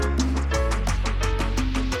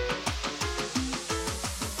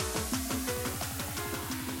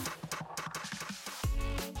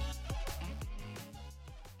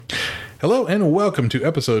Hello and welcome to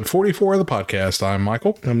episode 44 of the podcast. I'm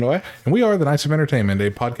Michael. I'm Noah. And we are the Knights of Entertainment,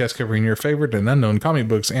 a podcast covering your favorite and unknown comic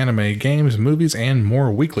books, anime, games, movies, and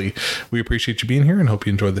more weekly. We appreciate you being here and hope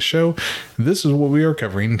you enjoyed the show. This is what we are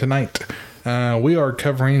covering tonight. We are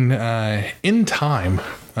covering In Time,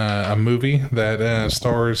 a movie that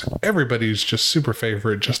stars everybody's just super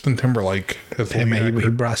favorite, Justin Timberlake. Hey man, he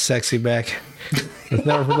brought sexy back.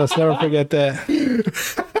 Let's never forget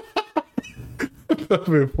that.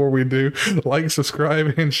 Before we do, like,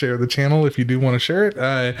 subscribe, and share the channel if you do want to share it.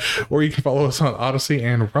 Or you can follow us on Odyssey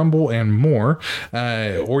and Rumble and more.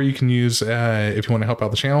 Or you can use, if you want to help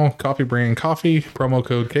out the channel, Coffee Brand Coffee, promo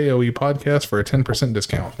code KOE Podcast for a 10%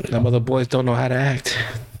 discount. Some of the boys don't know how to act.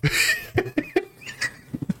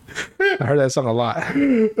 I heard that song a lot.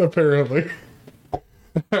 Apparently.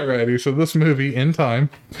 Alrighty, so this movie, In Time,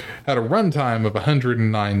 had a runtime of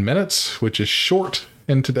 109 minutes, which is short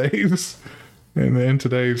in today's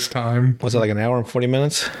time. Was it like an hour and 40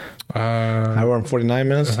 minutes? Hour and 49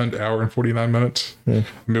 minutes? An hour and 49 minutes. Yeah.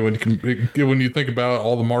 I mean, when you think about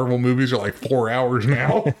all the Marvel movies are like 4 hours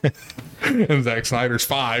now. And Zack Snyder's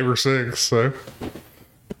 5 or 6. So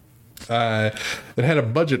it had a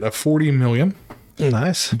budget of $40 million.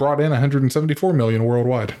 Nice. Brought in $174 million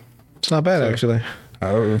worldwide. It's not bad, actually.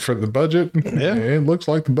 For the budget, yeah, it looks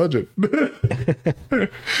like the budget.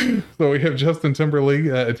 So we have Justin Timberlake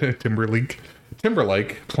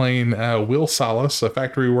playing Will Salas, a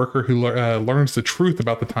factory worker who learns the truth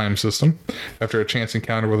about the time system after a chance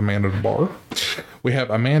encounter with a man at a bar. We have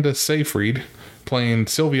Amanda Seyfried playing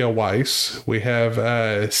Sylvia Weiss. We have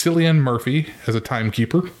Cillian Murphy as a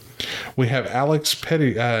timekeeper. We have Alex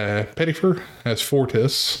Pettyfer as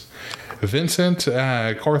Fortis. Vincent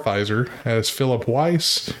Kartheiser as Philip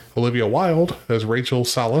Weiss. Olivia Wilde as Rachel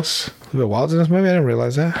Salas. Olivia Wilde's in this movie? I didn't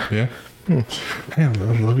realize that. Yeah. Man,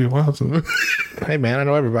 Olivia Wilde's in this. Hey, man, I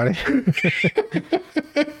know everybody.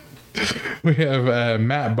 We have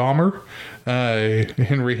Matt Bomer,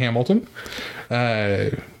 Henry Hamilton.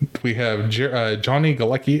 We have Johnny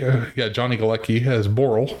Galecki. Johnny Galecki as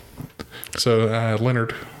Boral. So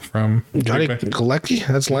Leonard from Johnny Galecki?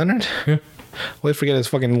 That's Leonard? Yeah. Always forget his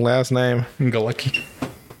fucking last name. Galecki.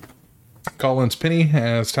 Collins Penny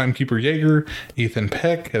as Timekeeper Yeager. Ethan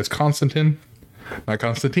Peck as Constantine. Not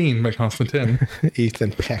Constantine, but Constantine.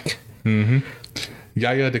 Ethan Peck. Mm-hmm.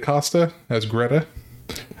 Yaya DaCosta as Greta.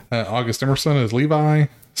 August Emerson as Levi.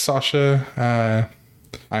 Sasha,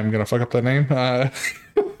 I'm going to fuck up that name.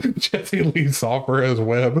 Jesse Lee Soffer as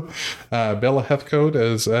Webb. Bella Heathcote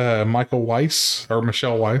as Michael Weiss, or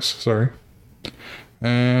Michelle Weiss, sorry.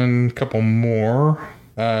 And a couple more.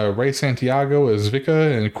 Ray Santiago as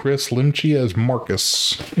Vika and Chris Limchi as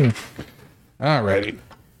Marcus. Alrighty.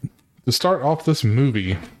 To start off this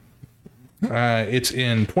movie, it's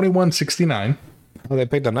in 2169. Oh, they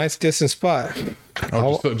picked a nice distant spot.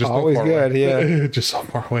 Just always good, yeah. Just so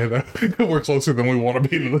far away, though. We're closer than we want to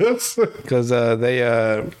be to this. Because they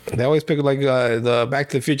always pick like the Back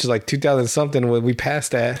to the Future, like 2000 something. When we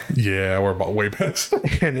passed that. Yeah, we're about way past.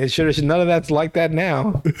 And it should none of that's like that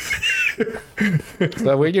now.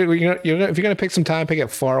 So if you're gonna pick some time, pick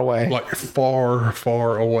it far away, like far,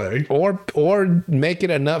 far away, or make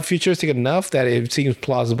it enough futuristic enough that it seems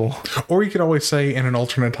plausible. Or you could always say in an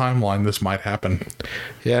alternate timeline this might happen.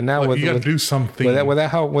 Yeah, now like you got to do something.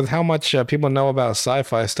 With how much people know about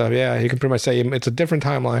sci-fi stuff, yeah, you can pretty much say it's a different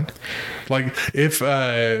timeline. Like if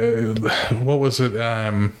what was it?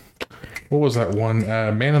 What was that one?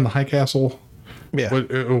 Man in the High Castle. Yeah,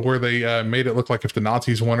 where they made it look like if the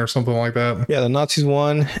Nazis won or something like that. Yeah, the Nazis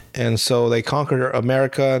won, and so they conquered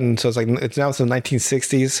America, and so it's now the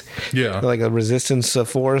 1960s. Yeah, they're like a resistance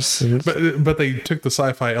force. But they took the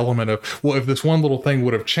sci-fi element of, well, if this one little thing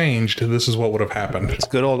would have changed, this is what would have happened. It's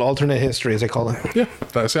good old alternate history, as they call it. Yeah,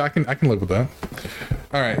 I can live with that.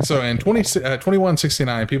 All right, so in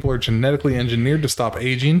 2169, people are genetically engineered to stop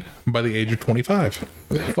aging by the age of 25.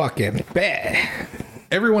 Fucking bad.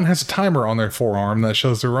 Everyone has a timer on their forearm that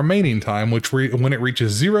shows the remaining time, which when it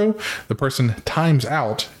reaches 0, the person times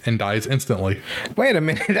out and dies instantly. Wait a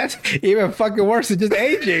minute, that's even fucking worse than just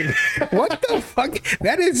aging. What the fuck?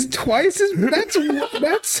 That is twice as...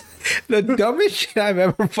 That's the dumbest shit I've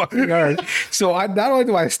ever fucking heard. So not only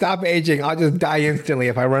do I stop aging, I'll just die instantly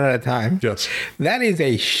if I run out of time. Yes. That is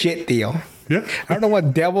a shit deal. Yeah. I don't know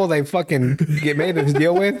what devil they fucking made this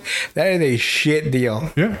deal with. That is a shit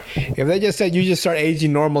deal. Yeah. If they just said you just start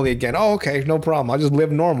aging normally again, oh, okay, no problem. I'll just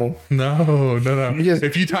live normal. No.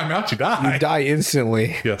 If you time out, you die. You die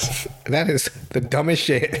instantly. Yes. That is the dumbest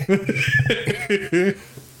shit.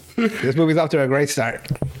 This movie's off to a great start.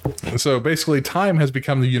 So basically, time has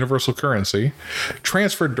become the universal currency,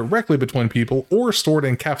 transferred directly between people or stored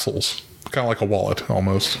in capsules. Kind of like a wallet,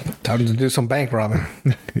 almost. Time to do some bank robbing.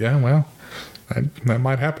 Yeah, well, that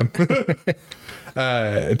might happen.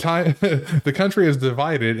 The country is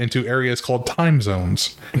divided into areas called time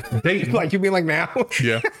zones. Dayton, Like you mean like now?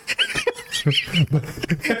 yeah.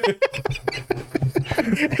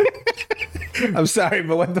 I'm sorry,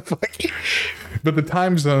 but what the fuck? But the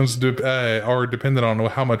time zones are dependent on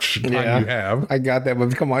how much time you have. I got that,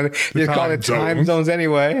 but come on. Just call time it time zones. zones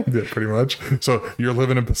anyway. Yeah, pretty much. So you're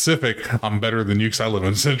living in Pacific. I'm better than you because I live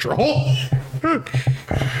in Central.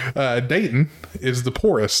 Dayton is the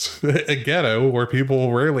poorest, a ghetto where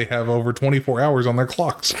people rarely have over 24 hours on their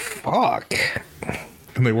clocks. Fuck.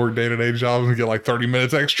 And they work day-to-day jobs and get like 30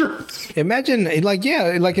 minutes extra. Imagine,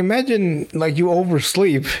 imagine you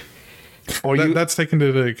oversleep. Or That's taken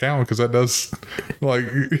into account because that does, like...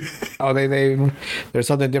 Oh, there's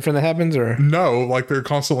something different that happens, or? No, like they're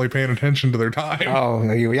constantly paying attention to their time. Oh,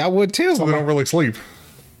 I would too. So they don't really sleep.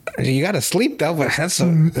 You gotta sleep though, but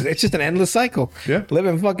it's just an endless cycle. Yeah.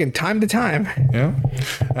 Living fucking time to time.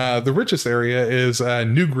 Yeah. The richest area is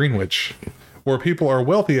New Greenwich, where people are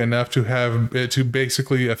wealthy enough to have to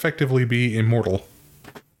basically effectively be immortal.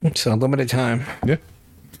 So limited time. Yeah.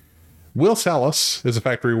 Will Salas is a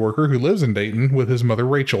factory worker who lives in Dayton with his mother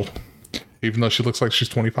Rachel, even though she looks like she's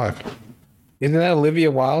 25. Isn't that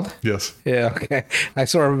Olivia Wilde? Yes. Yeah, okay. I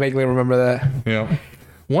sort of vaguely remember that. Yeah.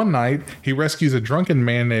 One night, he rescues a drunken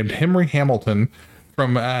man named Henry Hamilton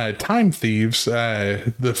from time thieves,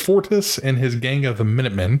 the Fortis and his gang of the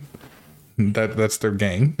Minutemen. That's their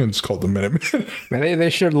gang. It's called the Minutemen. Man, they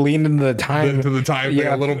should lean into the time. Into the time thing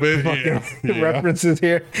a little bit. Yeah. References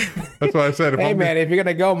here. That's what I said. Hey, man, if you're going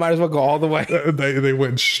to go, might as well go all the way. They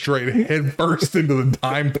went straight head first into the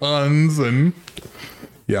time puns. And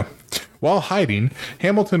yeah. While hiding,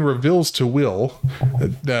 Hamilton reveals to Will,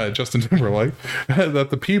 Justin Timberlake, that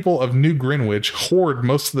the people of New Greenwich hoard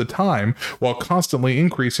most of the time while constantly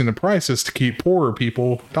increasing the prices to keep poorer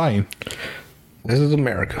people dying. This is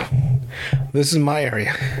America. This is my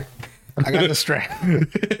area. I got the strap.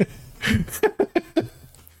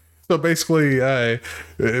 So basically,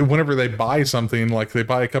 whenever they buy something, like they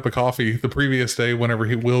buy a cup of coffee, the previous day, whenever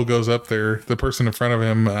Will goes up there, the person in front of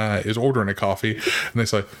him is ordering a coffee, and they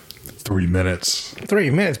say, 3 minutes. 3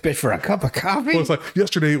 minutes, bitch, for a cup of coffee? Well, it's like,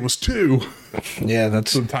 yesterday it was 2. Yeah,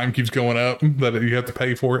 that's... The time keeps going up, that you have to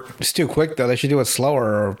pay for it. It's too quick, though. They should do it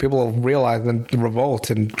slower, or people will realize and revolt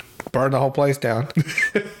and burn the whole place down.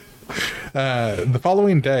 The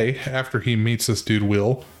following day, after he meets this dude,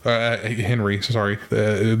 Henry,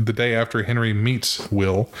 the day after Henry meets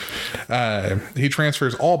Will, he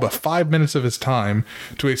transfers all but 5 minutes of his time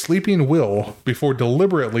to a sleeping Will before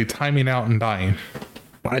deliberately timing out and dying.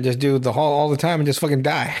 Why not just do the whole all the time and just fucking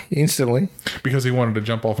die instantly? Because he wanted to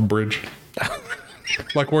jump off a bridge.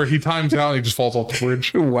 Like where he times out and he just falls off the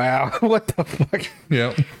bridge. Wow. What the fuck?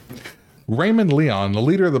 Yeah. Raymond Leon, the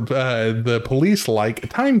leader of the police-like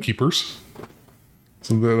timekeepers.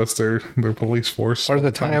 So that's their police force. Or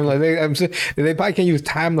the time, like they probably can't use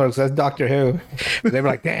Time Lords. That's Doctor Who. But they were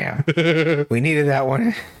like, damn, we needed that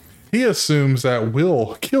one. He assumes that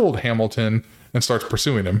Will killed Hamilton and starts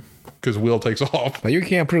pursuing him because Will takes off. Well, you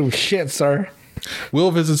can't prove shit, sir. Will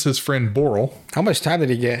visits his friend Boral. How much time did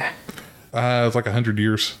he get? It's like 100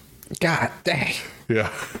 years. God dang. Yeah,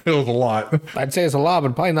 it was a lot. I'd say it's a lot,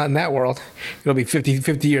 but probably not in that world. It'll be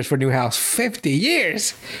 50 years for a new house. 50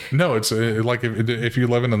 years? No, it's like if you're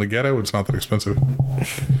living in the ghetto, it's not that expensive.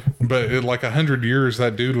 But like 100 years,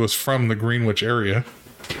 that dude was from the Greenwich area.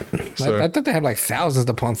 So I thought they had like thousands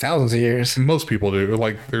upon thousands of years. most people do.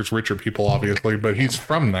 Like there's richer people, obviously, but he's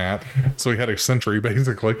from that. So he had a century,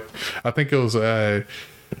 basically. I think it was a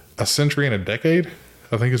century and a decade,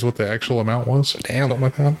 I think is what the actual amount was. Damn. Something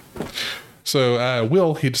like that. So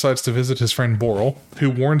Will, he decides to visit his friend Boral, who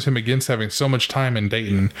warns him against having so much time in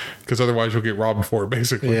Dayton, because otherwise you'll get robbed for it,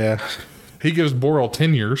 basically. Yeah. He gives Boral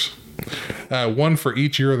 10 years, one for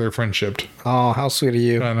each year of their friendship. Oh, how sweet of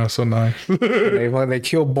you. I know, so nice. They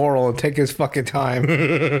kill Boral and take his fucking time.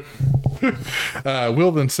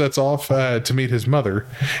 Will then sets off to meet his mother,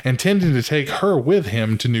 intending to take her with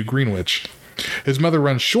him to New Greenwich. His mother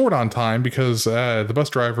runs short on time because the bus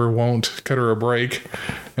driver won't cut her a break,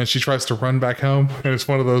 and she tries to run back home, and it's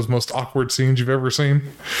one of those most awkward scenes you've ever seen,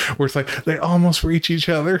 where it's like they almost reach each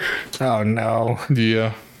other. Oh no.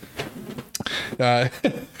 Yeah.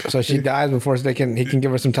 So she dies before he can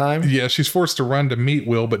give her some time? Yeah, she's forced to run to meet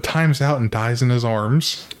Will, but times out and dies in his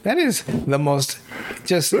arms. That is the most,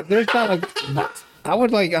 just, there's not like, I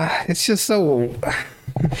would like, it's just so,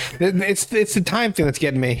 it's the time thing that's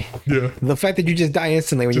getting me. Yeah. The fact that you just die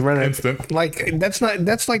instantly when you run instant. like, that's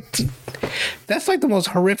like That's like the most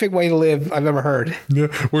horrific way to live I've ever heard. Yeah,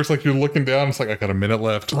 where it's like you're looking down, it's like I got a minute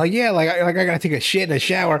left. Like, yeah, like I gotta take a shit and a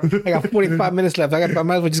shower. I got 45 minutes left. I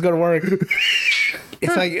might as well just go to work.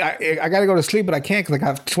 It's like I gotta go to sleep, but I can't because I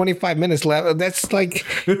got 25 minutes left. That's like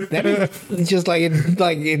that is just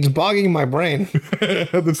it's bogging my brain.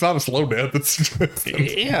 It's not a slow death.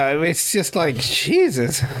 Yeah, it's just like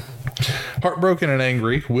Jesus. Heartbroken and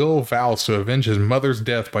angry, Will vows to avenge his mother's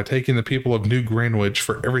death by taking the people of New Greenwich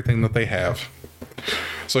for everything that they have.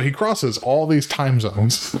 So he crosses all these time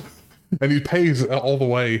zones. And he pays all the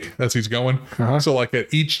way as he's going. So, like,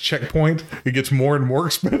 at each checkpoint, it gets more and more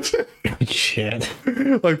expensive. Shit.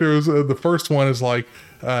 Like, there was the first one is like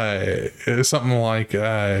something like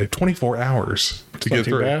 24 hours to get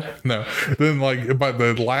through. Bad. No. Then, like, by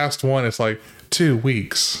the last one, it's like 2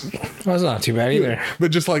 weeks. Well, it's not too bad either.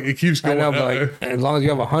 But just like it keeps going. I know, but like, as long as you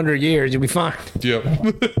have 100 years, you'll be fine. Yep.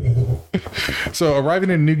 So arriving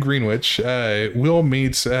in New Greenwich, Will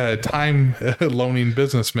meets time loaning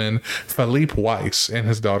businessman Philippe Weiss and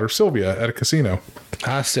his daughter Sylvia at a casino.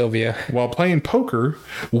 Sylvia. While playing poker,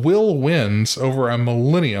 Will wins over a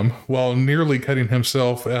millennium while nearly cutting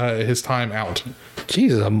himself his time out.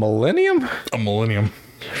 Jesus, a millennium? A millennium.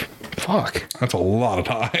 Fuck. That's a lot of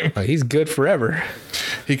time. He's good forever.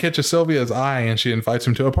 He catches Sylvia's eye and she invites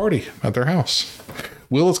him to a party at their house.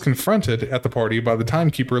 Will is confronted at the party by the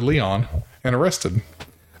timekeeper Leon and arrested.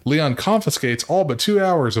 Leon confiscates all but 2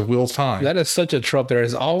 hours of Will's time. That is such a trope. There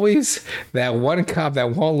is always that one cop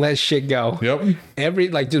that won't let shit go. Yep.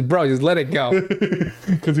 Just let it go.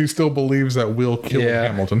 Because he still believes that Will killed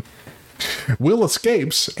Hamilton. Will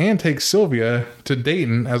escapes and takes Sylvia to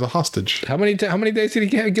Dayton as a hostage. How many days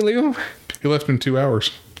did he leave him? He left in 2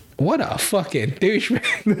 hours. What a fucking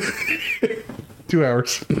douchebag. 2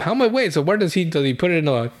 hours. How much? Wait, so where does he put it in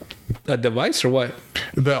a device or what?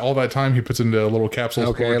 All that time he puts into little capsules.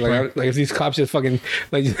 Okay, like if these cops just fucking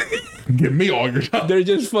like give me all your time. They're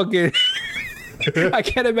just fucking. I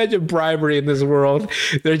can't imagine bribery in this world.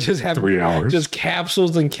 They're just having 3 hours, just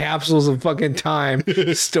capsules and capsules of fucking time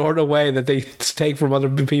stored away that they take from other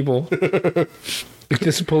people.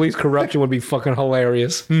 This police corruption would be fucking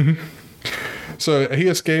hilarious. Mm-hmm. So he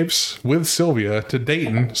escapes with Sylvia to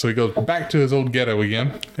Dayton. So he goes back to his old ghetto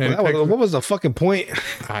again. And what was the fucking point?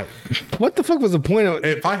 What the fuck was the point of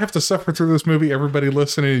it? If I have to suffer through this movie, everybody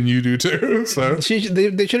listening, and you do too. So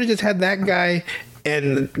they should have just had that guy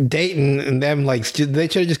and Dayton and them, like, they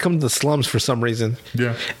should have just come to the slums for some reason.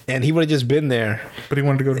 Yeah. And he would have just been there. But he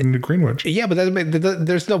wanted to go to New Greenwich. Yeah, but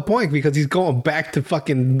there's no point because he's going back to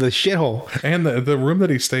fucking the shithole. And the room that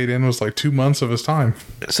he stayed in was like 2 months of his time.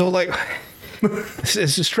 So, like...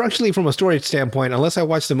 Structurally, from a story standpoint, unless I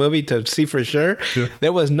watched the movie to see for sure,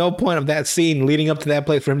 there was no point of that scene leading up to that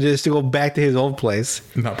place for him just to go back to his old place.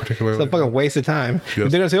 Not particularly. It's a fucking waste of time.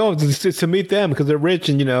 Yes. They're gonna say, "Oh, it's to meet them because they're rich,"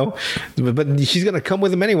 and but she's gonna come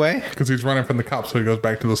with him anyway because he's running from the cops, so he goes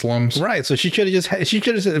back to the slums. Right. So she should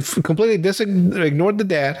have completely ignored the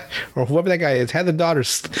dad or whoever that guy is. Had the daughter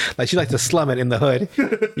like she likes to slum it in the hood.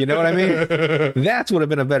 You know what I mean? That would have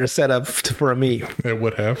been a better setup for a meet. It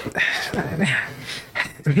would have.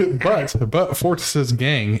 But Fortis's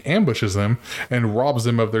gang ambushes them and robs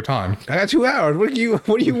them of their time. I got 2 hours. What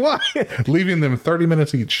do you want? Leaving them 30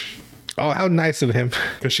 minutes each. Oh, how nice of him.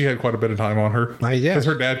 Because she had quite a bit of time on her. Yeah. Because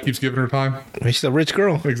her dad keeps giving her time. She's a rich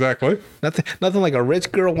girl. Exactly. Nothing like a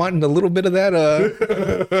rich girl wanting a little bit of that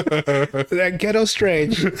that ghetto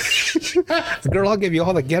strange. Girl, I'll give you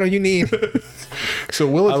all the ghetto you need. So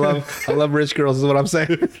Will I love rich girls is what I'm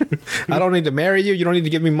saying. I don't need to marry you. You don't need to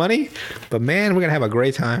give me money. But man, we're gonna have a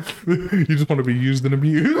great time. You just want to be used and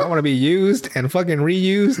abused. I want to be used and fucking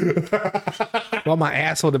reused. I want my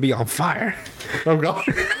asshole to be on fire. Oh god.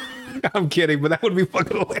 I'm kidding, but that would be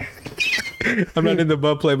fucking hilarious. I'm not in the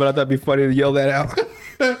butt play, but I thought it'd be funny to yell that out.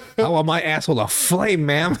 I want my asshole to flame,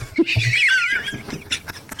 ma'am.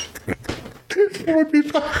 That would be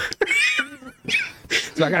fun.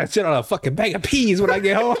 So I gotta sit on a fucking bag of peas when I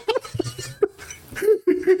get home.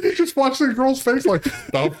 Just watch the girl's face like,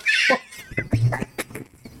 the fuck?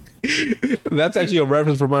 That's actually a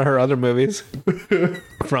reference from one of her other movies.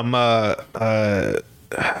 From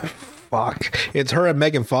fuck. It's her and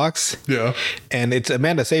Megan Fox. Yeah. And it's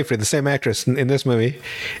Amanda Seyfried, the same actress in this movie.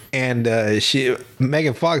 And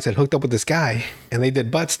Megan Fox had hooked up with this guy and they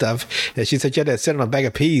did butt stuff. And she said she had to sit on a bag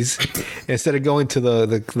of peas instead of going to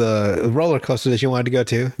the roller coaster that she wanted to go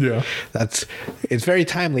to. Yeah. It's very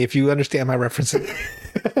timely if you understand my references.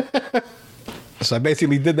 So I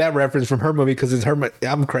basically did that reference from her movie because it's her.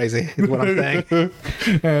 I'm crazy, is what I'm saying.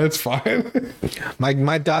 Yeah, it's fine.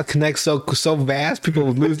 My dot connects so vast, people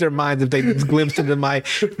would lose their minds if they glimpsed into my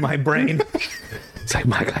brain. It's like,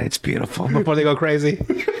 my God, it's beautiful. Before they go crazy.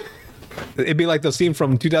 It'd be like the scene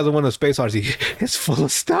from 2001: A Space Odyssey. It's full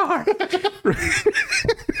of stars.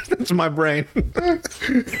 That's my brain.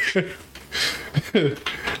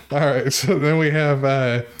 All right, so then we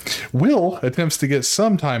have Will attempts to get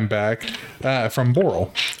some time back from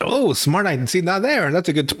Boral. Oh, smart idea. See, now there. That's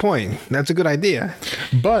a good point. That's a good idea.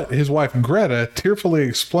 But his wife Greta tearfully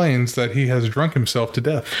explains that he has drunk himself to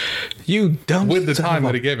death. You dumb With the son time of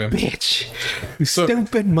a that he gave him. Bitch. You So-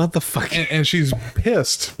 stupid motherfucker. And she's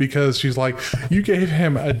pissed because she's like, you gave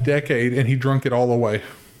him a decade and he drunk it all away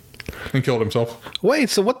and killed himself. Wait,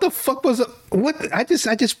 so what the fuck was what? I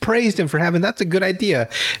just praised him for having. That's a good idea.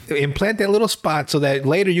 Implant that little spot so that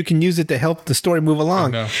later you can use it to help the story move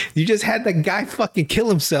along. No. You just had the guy fucking kill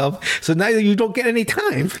himself, so now you don't get any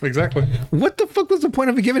time. Exactly. What the fuck was the point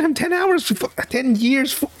of giving him 10 hours, 10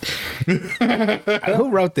 years? Who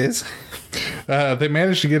wrote this? They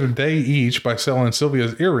managed to get a day each by selling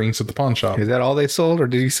Sylvia's earrings at the pawn shop. Is that all they sold, or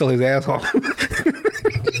did he sell his asshole?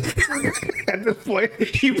 At this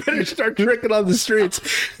point, you better start tricking on the streets.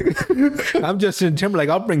 I'm Justin Timberlake.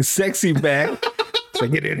 I'll bring sexy back. So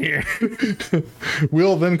get in here.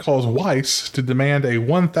 Will then calls Weiss to demand a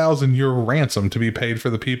 1,000 euro ransom to be paid for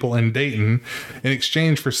the people in Dayton in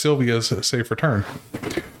exchange for Sylvia's safe return.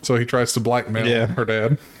 So he tries to blackmail her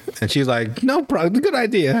dad. And she's like, no problem. Good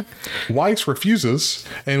idea. Weiss refuses,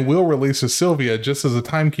 and Will releases Sylvia just as the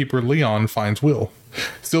timekeeper Leon finds Will.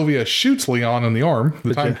 Sylvia shoots Leon in the arm,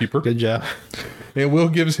 the timekeeper. Good job. And Will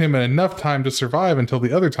gives him enough time to survive until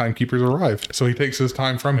the other timekeepers arrive. So he takes his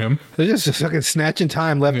time from him. They're just fucking snatching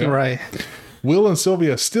time left and right. Will and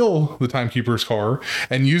Sylvia steal the timekeeper's car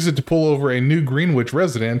and use it to pull over a new Greenwich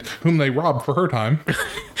resident whom they rob for her time.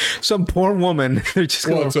 Some poor woman. They're just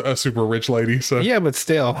Well, going, it's a super rich lady. So yeah, but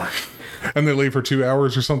still. And they leave for 2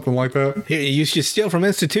 hours or something like that. You should steal from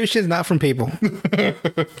institutions, not from people.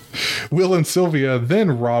 Will and Sylvia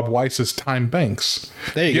then rob Weiss's time banks.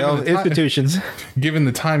 There you go. Institutions. Giving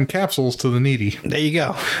the time capsules to the needy. There you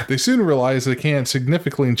go. They soon realize they can't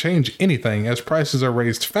significantly change anything as prices are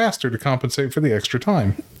raised faster to compensate for the extra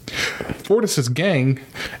time. Fortis's gang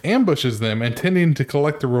ambushes them, intending to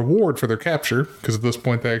collect the reward for their capture, because at this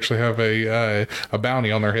point they actually have a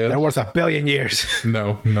bounty on their head. They're worth 1 billion years.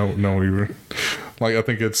 No, even. Like, I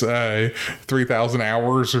think it's 3,000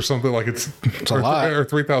 hours or something. Like it's a lot. Or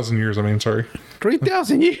 3,000 years, I mean, sorry.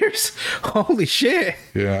 3,000 years. Holy shit.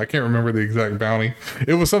 Yeah, I can't remember the exact bounty.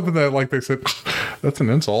 It was something that, like, they said, that's an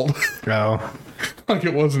insult. Oh. Like,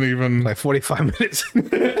 it wasn't even... Like 45 minutes.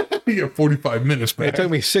 You get 45 minutes back. It took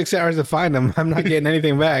me 6 hours to find them. I'm not getting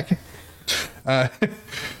anything back.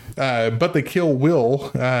 But they kill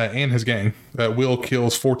Will and his gang. Will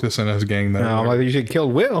kills Fortis and his gang. No, like you should kill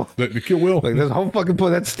Will. They kill Will. Like this whole fucking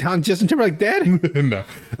point. That's how Justin Timberlake dead. No.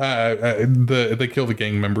 They kill the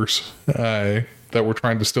gang members that were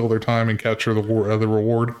trying to steal their time and capture the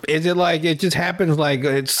reward. Is it like it just happens like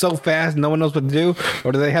it's so fast no one knows what to do?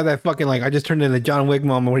 Or do they have that fucking like I just turned into John Wick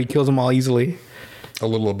moment where he kills them all easily? A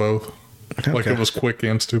little of both. Okay. Like it was quick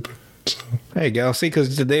and stupid. So. There you go. See,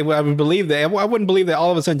 because I would believe that. I wouldn't believe that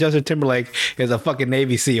all of a sudden Justin Timberlake is a fucking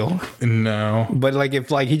Navy SEAL. No. But like if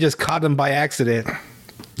like he just caught them by accident,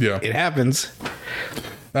 Yeah. it happens.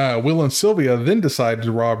 Will and Sylvia then decide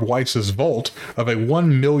to rob Weiss's vault of a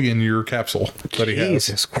 1 million year capsule that he has.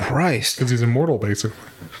 Jesus Christ. Because he's immortal, basically.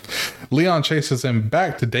 Leon chases them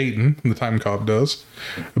back to Dayton, the time cop does,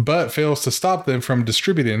 but fails to stop them from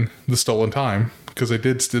distributing the stolen time because they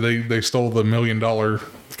stole the $1 million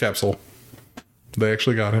capsule. They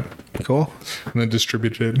actually got it Cool. and then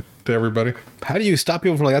distributed it to everybody. How do you stop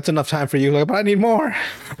people from like that's enough time for you? Like, but I need more.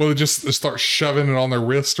 Well, they just start shoving it on their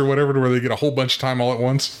wrist or whatever to where they get a whole bunch of time all at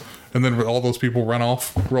once, and then all those people run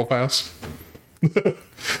off real fast.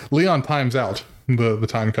 Leon times out the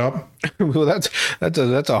time cop. Well, that's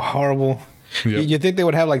a horrible. Yep. You think they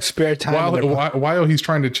would have like spare time? While he's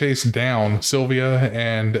trying to chase down Sylvia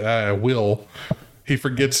and Will, he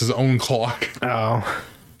forgets his own clock. Oh.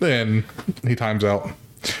 Then he times out,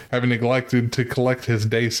 having neglected to collect his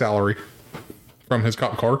day's salary from his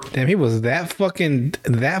cop car. Damn, he was that fucking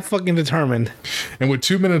determined. And with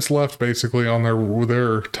 2 minutes left, basically, on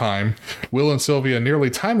their time, Will and Sylvia nearly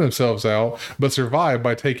time themselves out, but survive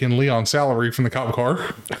by taking Leon's salary from the cop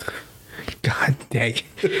car. God dang.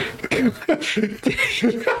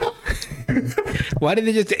 Why did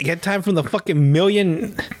they just get time from the fucking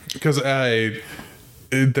million? Because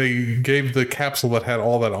they gave the capsule that had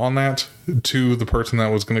all that on that to the person that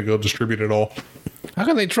was going to go distribute it all. How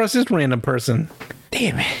can they trust this random person?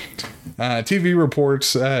 Damn it. TV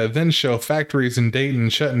reports then show factories in Dayton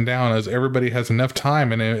shutting down as everybody has enough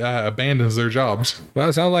time and abandons their jobs. Well,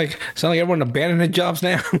 it sounds like everyone abandoning jobs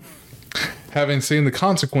now. Having seen the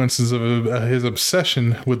consequences of his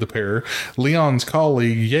obsession with the pair, Leon's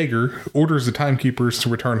colleague Yeager orders the timekeepers to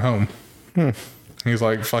return home. He's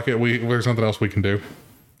like, fuck it, there's nothing else we can do.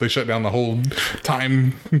 They shut down the whole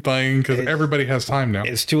time thing because everybody has time now.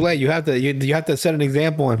 It's too late. You have to set an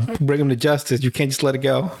example and bring them to justice. You can't just let it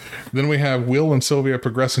go. Then we have Will and Sylvia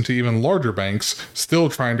progressing to even larger banks, still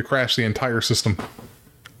trying to crash the entire system.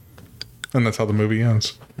 And that's how the movie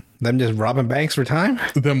ends. Them just robbing banks for time?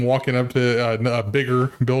 Them walking up to a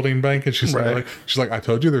bigger building bank, and she's like, I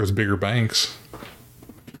told you there was bigger banks.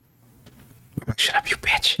 Shut up, you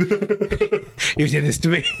bitch. You did this to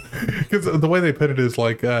me. Because the way they put it is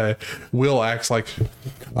like, Will acts like,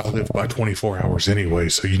 I live by 24 hours anyway,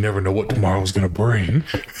 so you never know what tomorrow's going to bring.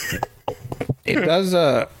 It does,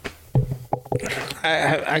 I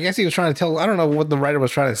guess he was trying to tell, I don't know what the writer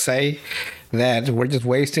was trying to say, that we're just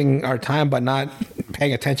wasting our time by not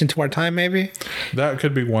paying attention to our time, maybe. That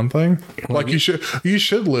could be one thing. Like you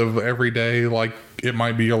should live every day like it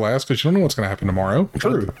might be your last, because you don't know what's going to happen tomorrow.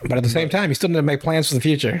 True. But at the same time, you still need to make plans for the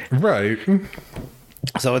future. Right.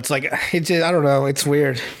 So it's like, it's just, I don't know. It's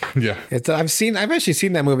weird. Yeah. I've actually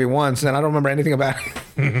seen that movie once, and I don't remember anything about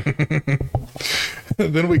it.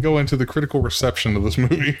 Then we go into the critical reception of this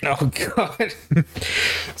movie. Oh God.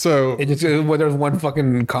 So there's one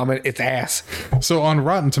fucking comment, it's ass. So on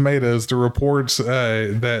Rotten Tomatoes, the reports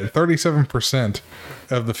that 37%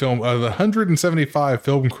 of the film, the 175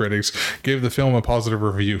 film critics gave the film a positive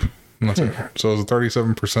review. That's it. So it was a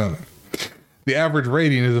 37%. The average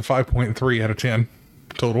rating is a 5.3 out of 10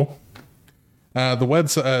 total. The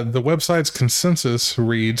website's consensus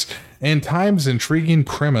reads, "In Time's intriguing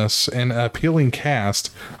premise and appealing cast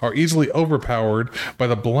are easily overpowered by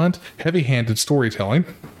the blunt, heavy-handed storytelling."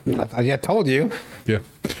 I told you. Yeah.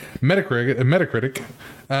 Metacritic,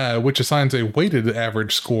 which assigns a weighted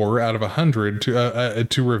average score out of 100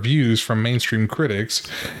 to reviews from mainstream critics,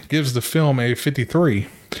 gives the film a 53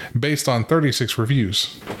 based on 36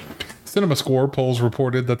 reviews. CinemaScore polls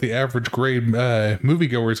reported that the average grade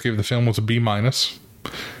moviegoers gave the film was a B- on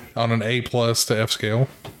an A+ to F scale.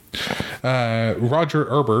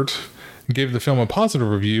 Roger Ebert gave the film a positive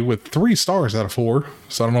review with 3 stars out of 4.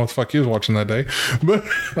 So I don't know what the fuck he was watching that day. But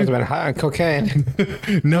must have been high on cocaine.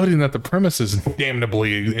 Noting that the premise is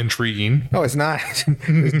damnably intriguing. No, it's not.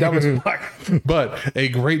 It's dumb as fuck. But a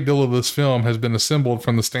great deal of this film has been assembled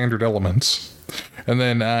from the standard elements. And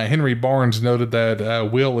then Henry Barnes noted that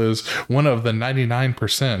Will is one of the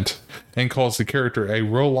 99% and calls the character a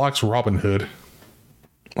Rolex Robin Hood.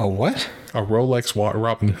 A what? A Rolex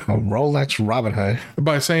Robin Hood. A Rolex Robin Hood.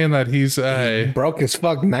 By saying that he's broke as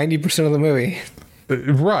fuck 90% of the movie.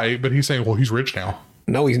 Right, but he's saying, well, he's rich now.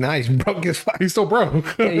 No, he's not. He's broke as fuck. He's still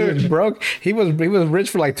broke. Yeah, he was broke. He was rich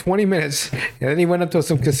for like 20 minutes, and then he went up to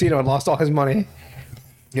some casino and lost all his money.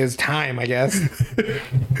 His time, I guess.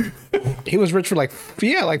 He was rich for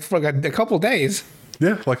for a couple days.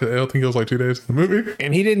 Yeah, like I don't think it was like 2 days in the movie.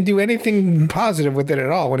 And he didn't do anything positive with it at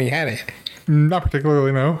all when he had it. Not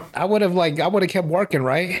particularly, no. I would have kept working,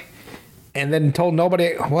 right? And then told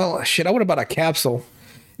nobody. Well, shit, I would have bought a capsule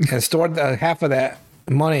and stored half of that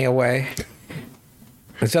money away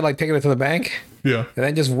instead of like taking it to the bank. Yeah. And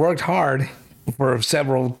then just worked hard for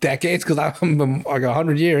several decades, because I'm like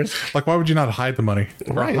 100 years. Like, why would you not hide the money?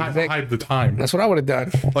 Or Right, hide the time? That's what I would have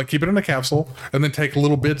done. Like, keep it in a capsule and then take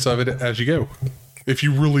little bits of it as you go, if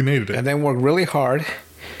you really needed it. And then work really hard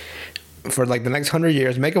for like the next 100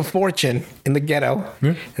 years, make a fortune in the ghetto,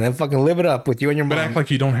 and then fucking live it up with you and your mom. But act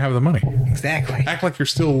like you don't have the money. Exactly. Act like you're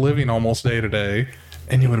still living almost day to day,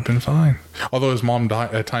 and you would have been fine. Although his mom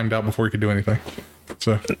timed out before he could do anything.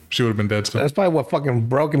 So she would have been dead still. That's probably what fucking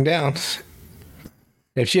broke him down.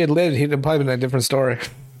 If she had lived, he'd have probably been a different story.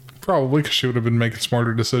 Probably, because she would have been making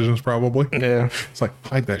smarter decisions, probably. Yeah. It's like,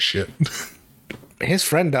 hide that shit. His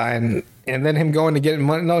friend died, and then him going to get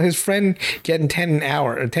money. No, his friend getting 10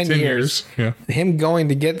 years. Yeah. Him going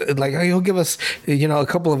to get, like, oh, he'll give us, a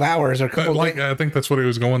couple of hours or a couple of I think that's what he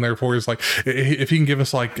was going there for, is like, if he can give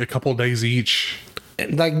us like a couple of days each.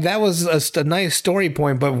 Like, that was a nice story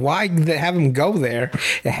point, but why have him go there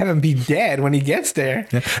and have him be dead when he gets there?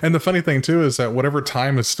 Yeah. And the funny thing too is that whatever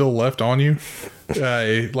time is still left on you,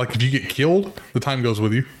 like if you get killed, the time goes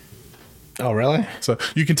with you. Oh, really? So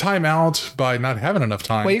you can time out by not having enough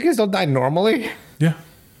time. Well, you can still die normally. Yeah.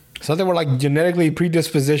 So they were like genetically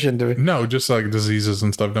predispositioned to it. No, just like diseases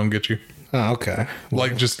and stuff don't get you. Oh, okay.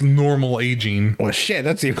 Like just normal aging. Well, shit,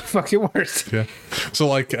 that's even fucking worse. Yeah. So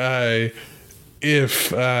like if,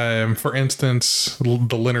 for instance,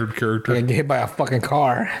 the Leonard character, I get hit by a fucking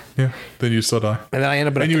car, yeah, then you still die. and then I end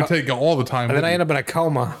up in And a you would take all the time. and then with I you. end up in a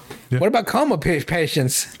coma. Yeah. What about coma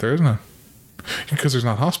patients? There is none. Because there's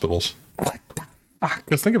not hospitals. What the fuck?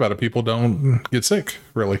 Because think about it, people don't get sick,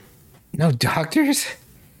 really. No doctors?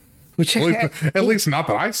 Who checks? At least not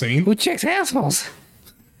that I've seen. Who checks assholes?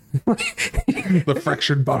 The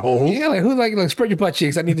fractured butthole. Yeah, like who like spread your butt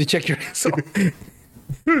cheeks? I need to check your asshole.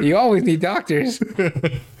 You always need doctors.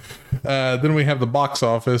 Then we have the box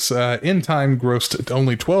office. In Time grossed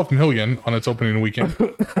only $12 million on its opening weekend,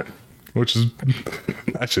 which is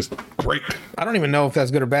that's just great. I don't even know if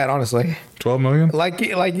that's good or bad, honestly. 12 million. Like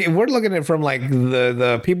we're looking at it from like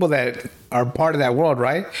the people that are part of that world,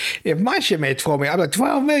 right? If my shit made $12 million, I'm like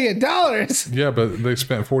 $12 million. Yeah, but they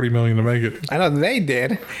spent 40 million to make it. I know they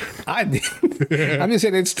did. I did. I'm just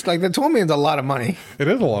saying it's like the $12 million is a lot of money, It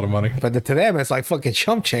is a lot of money. but to them it's like fucking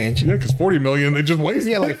chump change. Yeah, because 40 million they just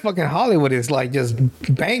wasted. Yeah, like fucking Hollywood is like just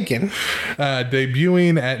banking.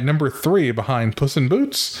 Debuting at number 3 behind Puss in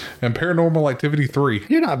Boots and Paranormal Activity 3.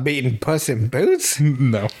 You're not beating Puss in Boots.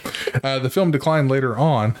 No. The film declined later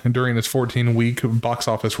on during its 14-week box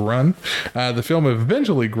office run. The film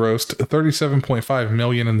eventually grossed 37.5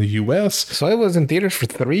 million in the U.S. So it was in theaters for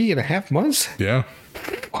 3.5 months. Yeah.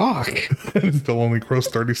 Fuck. It still only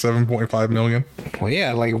grossed 37.5 million. Well,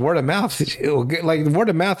 yeah, like word of mouth. Like word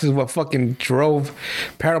of mouth is what fucking drove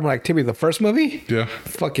Paranormal Activity, the first movie. Yeah.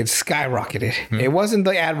 Fucking skyrocketed. It wasn't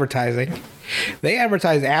the advertising. They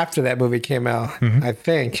advertised after that movie came out, I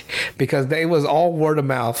think, because it was all word of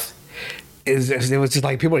mouth. It was just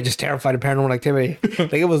like people are just terrified of Paranormal Activity.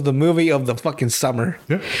 Like it was the movie of the fucking summer.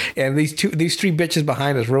 Yeah. And these three bitches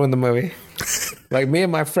behind us ruined the movie. Like me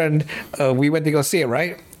and my friend, we went to go see it,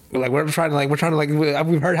 right? Like we've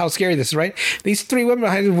heard how scary this is, right? These 3 women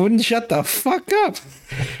behind us wouldn't shut the fuck up.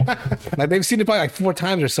 Like they've seen it probably like 4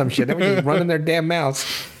 times or some shit. They were just running their damn mouths.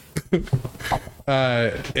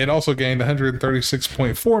 It also gained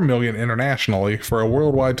 136.4 million internationally for a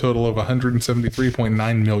worldwide total of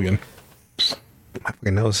 173.9 million. My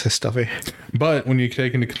fucking nose is stuffy. But when you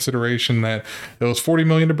take into consideration that it was 40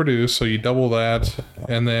 million to produce, so you double that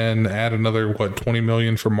and then add another 20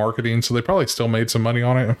 million for marketing, so they probably still made some money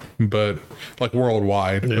on it, but like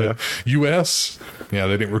worldwide. Yeah. But US, yeah,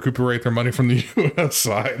 they didn't recuperate their money from the US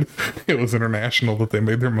side. It was international that they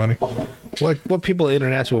made their money. What people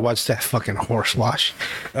international watch that fucking horse wash?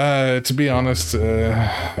 To be honest,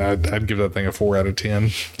 I'd give that thing a 4 out of 10.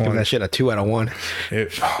 Give that shit a 2 out of 1.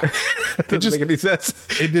 It Doesn't make any sense.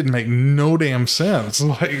 it didn't make no damn sense.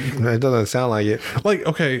 Like It doesn't sound like it.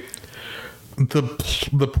 okay,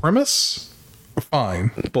 the premise,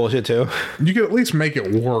 fine. Bullshit too. You could at least make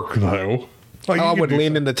it work though. Like I you could would do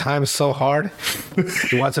lean into time so hard.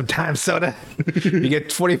 You want some time soda? You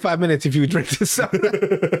get 45 minutes if you drink this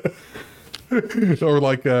soda. or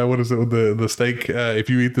like what is it with the steak? If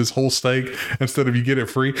you eat this whole steak, instead of you get it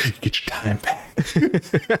free, you get your time back.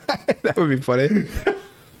 That would be funny.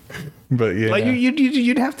 But yeah, Like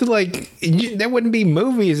you'd have to there wouldn't be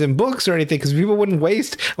movies and books or anything because people wouldn't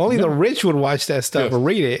waste. Only the rich would watch that stuff Yes. or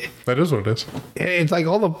read it. that is what it is. And it's like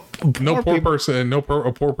all the No poor people. person, a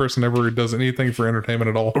poor person ever does anything for entertainment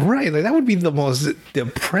at all, Right, like that would be the most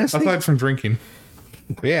depressing. aside from drinking.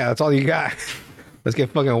 Yeah, that's all you got. Let's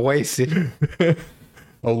get fucking wasted.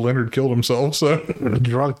 Oh, Leonard killed himself, so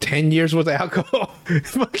Drunk 10 years worth of alcohol.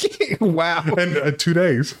 Fucking wow. and 2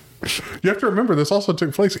 days. You have to remember this also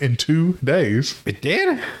took place in 2 days, It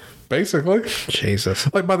did? basically.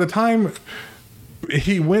 Jesus. Like by the time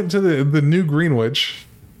he went to the new Greenwich,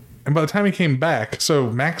 and by the time he came back,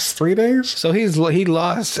 so max 3 days. So he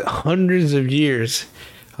lost hundreds of years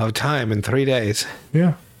of time in 3 days.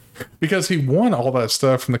 Yeah, because he won all that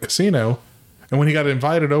stuff from the casino, and when he got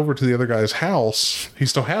invited over to the other guy's house, he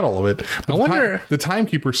still had all of it. But I wonder- the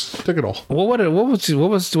timekeepers took it all What did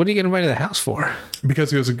he get invited to the house for?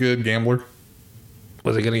 because he was a good gambler.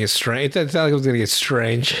 Was it gonna get strange? It sounded like it was gonna get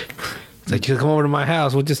strange. It's like, you come over to my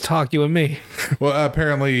house, we'll just talk, you and me. Well,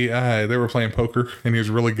 apparently they were playing poker, and he was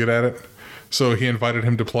really good at it. So he invited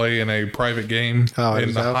him to play in a private game at in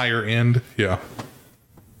his the house? higher end. Yeah,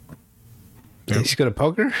 Yeah. He's good at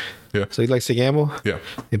poker? yeah, So he likes to gamble? yeah,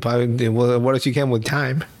 What if you gamble with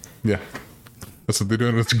time? yeah. That's what they're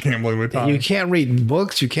doing. It's gambling with time. You can't read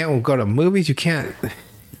books, you can't go to movies, you can't.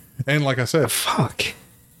 And like I said, Fuck.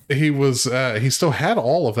 he still had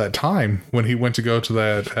all of that time when he went to go to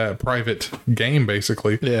that private game.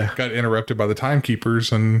 Basically, Yeah. got interrupted by the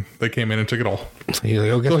timekeepers, and they came in and took it all. He's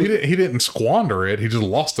like, okay. So he didn't squander it. He just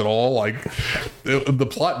lost it all. Like the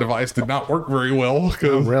plot device did not work very well.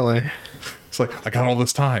 'Cause Really? it's like, I got all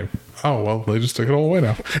this time. Oh, well, they just took it all away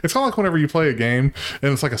now. It's kind of like whenever you play a game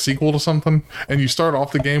and it's like a sequel to something, and you start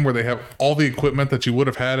off the game where they have all the equipment that you would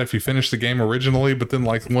have had if you finished the game originally, but then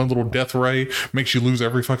like one little death ray makes you lose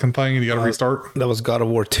every fucking thing and you got to restart. That was God of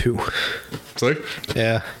War 2. See?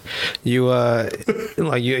 Yeah. You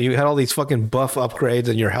like you had all these fucking buff upgrades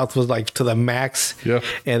and your health was like to the max. Yeah.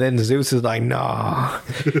 And then Zeus is like, nah.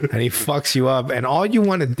 And he fucks you up. And all you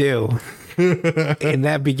want to do in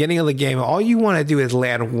that beginning of the game, all you want to do is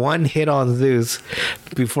land one hit on Zeus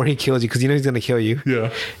before he kills you, because you know he's going to kill you.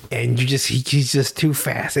 Yeah. And he's just too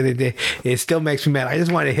fast, and it still makes me mad. I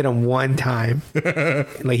just wanted to hit him one time.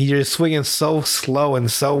 Like he's just swinging so slow and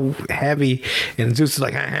so heavy, and Zeus is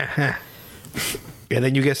like, and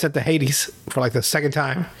then you get sent to Hades for like the second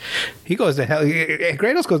time. He goes to hell.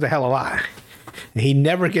 Kratos goes to hell a lot. He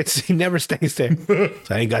never stays there. So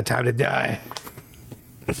I ain't got time to die.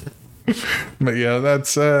 But yeah,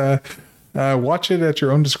 that's watch it at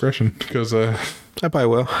your own discretion, because I probably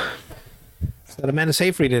will. It's got Amanda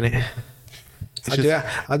Seyfried in it.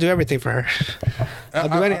 I'll do everything for her.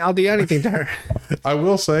 I'll do anything to her. I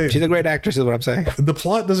will say She's a great actress, is what I'm saying. the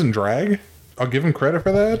plot doesn't drag. I'll give him credit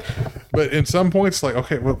for that, but in some points, like,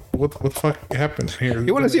 okay, what the fuck happened here?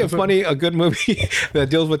 You want to see a good movie that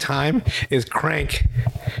deals with time? Is Crank,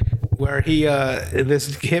 where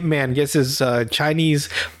this hitman gets his Chinese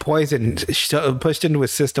poison pushed into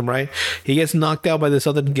his system, right? He gets knocked out by this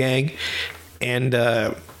other gang, and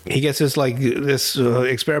he gets this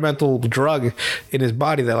experimental drug in his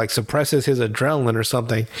body that like suppresses his adrenaline or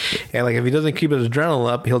something, and like if he doesn't keep his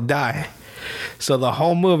adrenaline up, he'll die. So the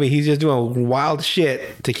whole movie, he's just doing wild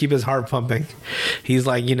shit to keep his heart pumping. He's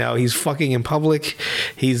like, he's fucking in public.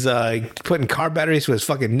 He's putting car batteries to his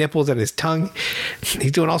fucking nipples and his tongue.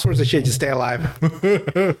 He's doing all sorts of shit to stay alive.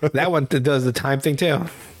 That one does the time thing too.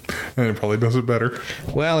 And it probably does it better.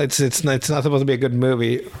 Well, it's not supposed to be a good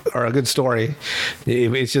movie or a good story.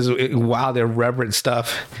 It's just wild, irreverent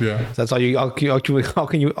stuff. Yeah, That's all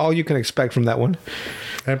you can expect from that one.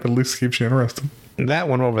 at least keeps you interested. That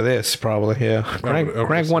one over this, probably, yeah.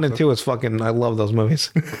 Crank 1 and 2 is fucking, I love those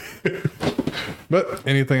movies. But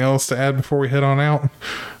anything else to add before we head on out?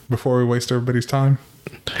 Before we waste everybody's time?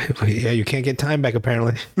 Yeah, you can't get time back,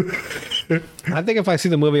 apparently. I think if I see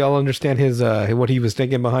the movie, I'll understand what he was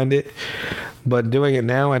thinking behind it. But doing it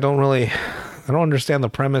now, I don't understand the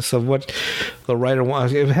premise of what the writer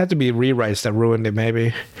wants. It had to be rewrites that ruined it,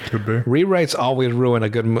 maybe. Could be. Rewrites always ruin a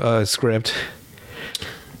good script.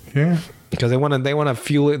 Yeah. Because they want to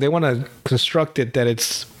fuel it. They want to construct it that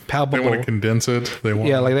it's palpable. They want to condense it.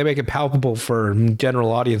 Like they make it palpable for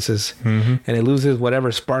general audiences, and it loses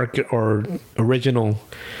whatever spark or original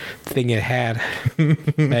thing it had.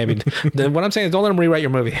 Maybe. What I'm saying is, don't let them rewrite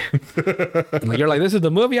your movie. Like, you're like, this is the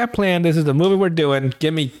movie I planned. This is the movie we're doing.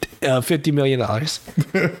 Give me $50 million.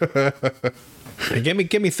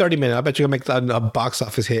 Give me 30 minutes. I bet you can make a box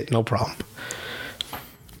office hit. No problem.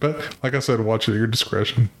 But like I said, watch it at your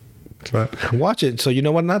discretion. But watch it so you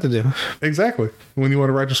know what not to do. Exactly. When you want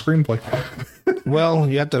to write a screenplay. Well,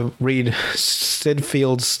 you have to read Sid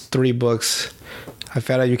Field's 3 books. I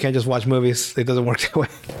found out you can't just watch movies. It doesn't work that way.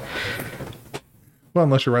 Well,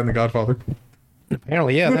 unless you're writing The Godfather.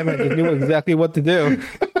 Apparently, yeah. That man knew exactly what to do.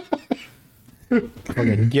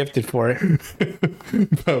 Fucking gifted for it.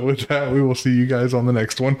 But with that, we will see you guys on the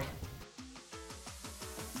next one.